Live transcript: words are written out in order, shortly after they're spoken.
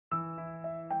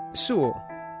Sewell,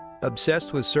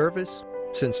 obsessed with service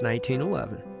since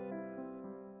 1911.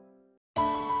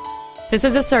 This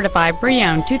is a certified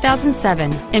pre-owned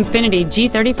 2007 Infiniti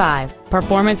G35.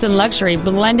 Performance and luxury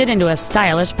blended into a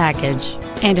stylish package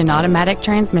and an automatic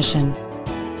transmission.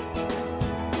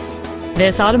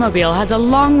 This automobile has a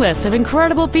long list of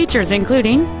incredible features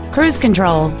including cruise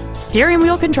control, steering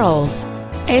wheel controls,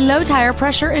 a low tire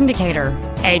pressure indicator,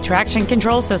 a traction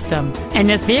control system, and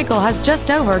this vehicle has just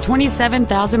over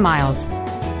 27,000 miles.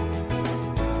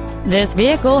 This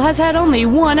vehicle has had only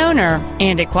one owner,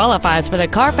 and it qualifies for the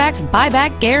Carfax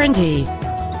buyback guarantee.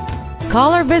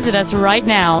 Call or visit us right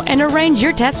now and arrange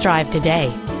your test drive today.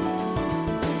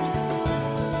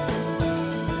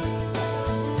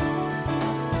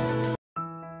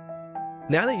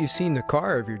 Now that you've seen the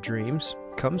car of your dreams,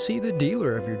 come see the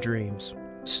dealer of your dreams.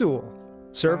 Sewell.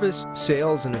 Service,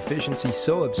 sales, and efficiency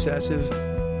so obsessive,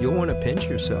 you'll want to pinch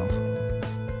yourself.